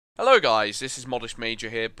Hello guys, this is Modest Major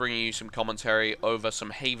here, bringing you some commentary over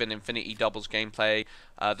some Haven Infinity doubles gameplay.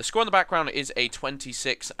 The score in the background is a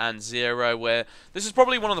 26-0, where this is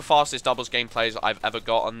probably one of the fastest doubles gameplays I've ever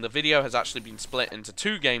gotten. The video has actually been split into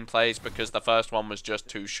two gameplays because the first one was just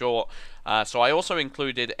too short. So I also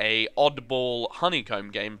included a oddball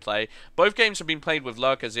honeycomb gameplay. Both games have been played with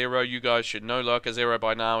Lurker Zero. You guys should know Lurker Zero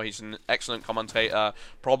by now. He's an excellent commentator,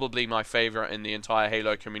 probably my favorite in the entire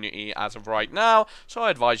Halo community as of right now. So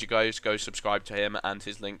I advise you guys go subscribe to him, and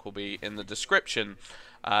his link will be in the description.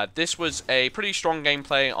 This was a pretty strong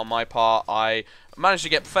gameplay on my part. I managed to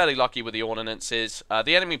get fairly lucky with the ordinances.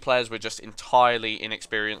 The enemy players were just entirely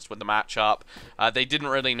inexperienced with the matchup. They didn't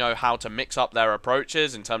really know how to mix up their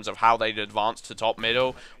approaches in terms of how they'd advance to top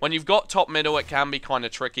middle. When you've got top middle, it can be kind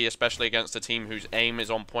of tricky, especially against a team whose aim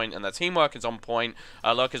is on point and their teamwork is on point.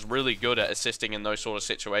 Lurker's really good at assisting in those sort of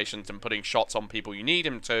situations and putting shots on people you need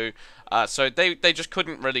him to. So they just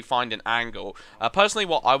couldn't really find an angle. Personally,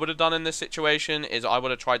 what I would have done in this situation is I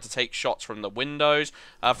would have tried to take shots from the windows.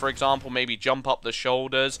 For example, maybe jump up the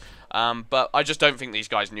shoulders. But I just don't think these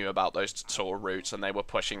guys knew about those sort of routes, and they were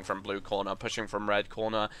pushing from blue corner, pushing from red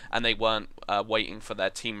corner, and they weren't waiting for their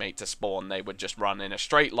teammate to spawn. They would just run in a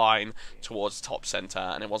straight line towards top center,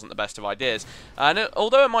 and it wasn't the best of ideas. And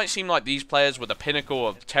although it might seem like these players were the pinnacle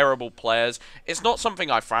of terrible players, it's not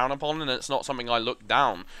something I frown upon, and it's not something I look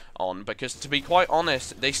down on, because to be quite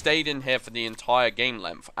honest, they stayed in here for the entire game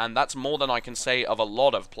length, and that's more than I can say of a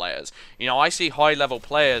lot of players. You know, I see high-level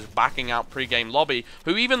players backing out pre-game lobby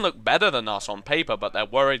who even look better than us on paper, but they're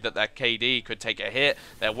worried that their KD could take a hit.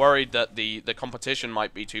 They're worried that the competition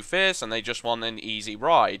might be too fierce, and they just want an easy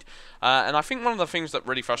ride. And I think one of the things that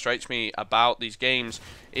really frustrates me about these games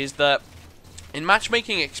is that in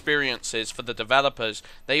matchmaking experiences for the developers,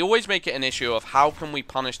 they always make it an issue of how can we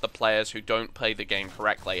punish the players who don't play the game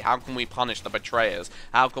correctly? How can we punish the betrayers?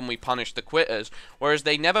 How can we punish the quitters? Whereas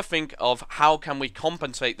they never think of how can we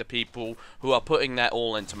compensate the people who are putting their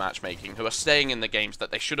all into matchmaking, who are staying in the games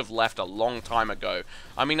that they should have left a long time ago.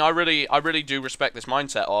 I mean, I really do respect this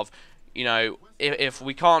mindset of, you know, if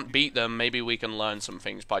we can't beat them, maybe we can learn some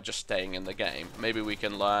things by just staying in the game. Maybe we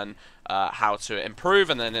can learn how to improve,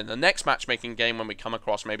 and then in the next matchmaking game, when we come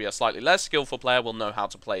across maybe a slightly less skillful player, we'll know how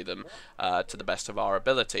to play them to the best of our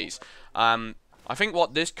abilities. I think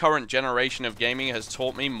what this current generation of gaming has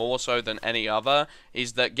taught me more so than any other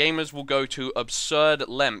is that gamers will go to absurd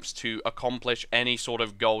lengths to accomplish any sort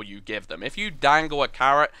of goal you give them. If you dangle a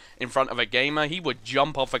carrot in front of a gamer, he would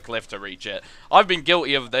jump off a cliff to reach it. I've been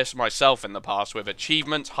guilty of this myself in the past with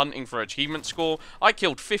achievements, hunting for achievement score. I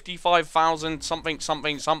killed 55,000 something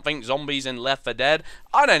zombies in Left 4 Dead.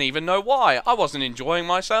 I don't even know why. I wasn't enjoying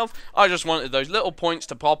myself. I just wanted those little points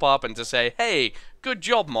to pop up and to say, hey, good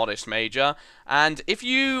job, Modest Major. And if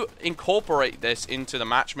you incorporate this into the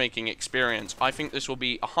matchmaking experience, I think this will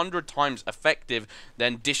be 100 times effective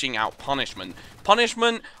than dishing out punishment.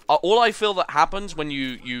 Punishment, all I feel that happens when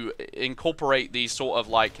you incorporate these sort of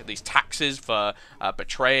like these taxes for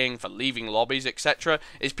betraying, for leaving lobbies, etc.,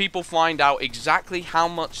 is people find out exactly how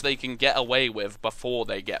much they can get away with before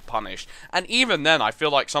they get punished. And even then, I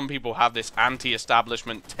feel like some people have this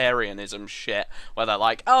anti-establishmentarianism shit where they're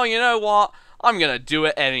like, oh, you know what? I'm gonna do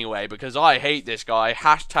it anyway because I hate this guy,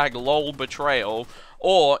 hashtag lol betrayal.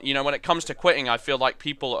 Or, you know, when it comes to quitting, I feel like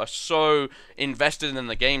people are so invested in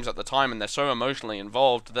the games at the time and they're so emotionally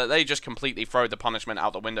involved that they just completely throw the punishment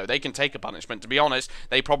out the window. They can take a punishment. To be honest,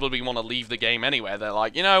 they probably want to leave the game anyway. They're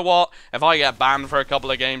like, you know what? If I get banned for a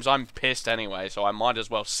couple of games, I'm pissed anyway, so I might as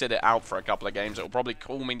well sit it out for a couple of games. It'll probably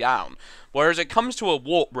cool me down. Whereas it comes to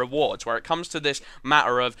rewards, where it comes to this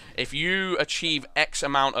matter of if you achieve X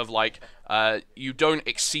amount of, like, you don't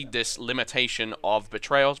exceed this limitation of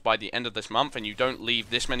betrayals by the end of this month, and you don't leave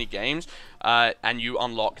this many games, and you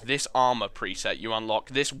unlock this armor preset, you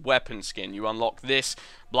unlock this weapon skin, you unlock this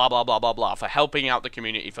blah blah blah blah blah for helping out the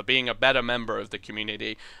community, for being a better member of the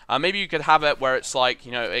community. Maybe you could have it where it's like,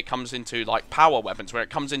 you know, it comes into like power weapons, where it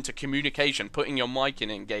comes into communication, putting your mic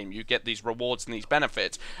in game, you get these rewards and these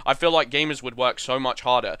benefits. I feel like gamers would work so much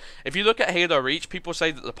harder. If you look at Halo Reach, people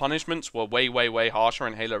say that the punishments were way harsher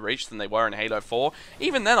in Halo Reach than they were in Halo 4.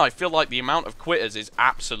 Even then, I feel like the amount of quitters is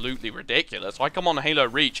absolutely ridiculous. I come on Halo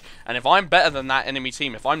Reach, and if I'm better than that enemy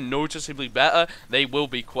team, if I'm noticeably better, they will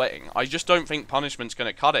be quitting. I just don't think punishment's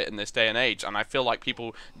going to cut it in this day and age, and I feel like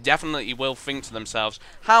people definitely will think to themselves,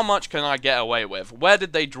 how much can I get away with? Where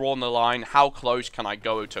did they draw the line? How close can I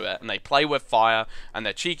go to it? And they play with fire, and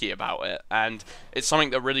they're cheeky about it, and it's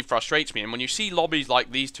something that really frustrates me. And when you see lobbies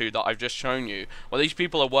like these two that I've just shown you, where these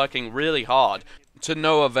people are working really hard to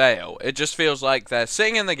no avail. It just feels like they're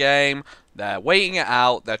sitting in the game, They're waiting it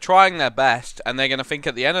out, they're trying their best, and they're going to think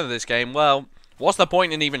at the end of this game, well, what's the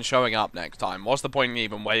point in even showing up next time? What's the point in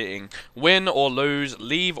even waiting? Win or lose,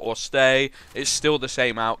 leave or stay, it's still the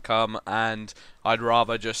same outcome, and I'd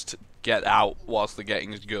rather just get out whilst the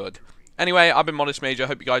getting is good. Anyway, I've been Modest Major.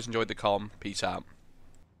 Hope you guys enjoyed the comm. Peace out.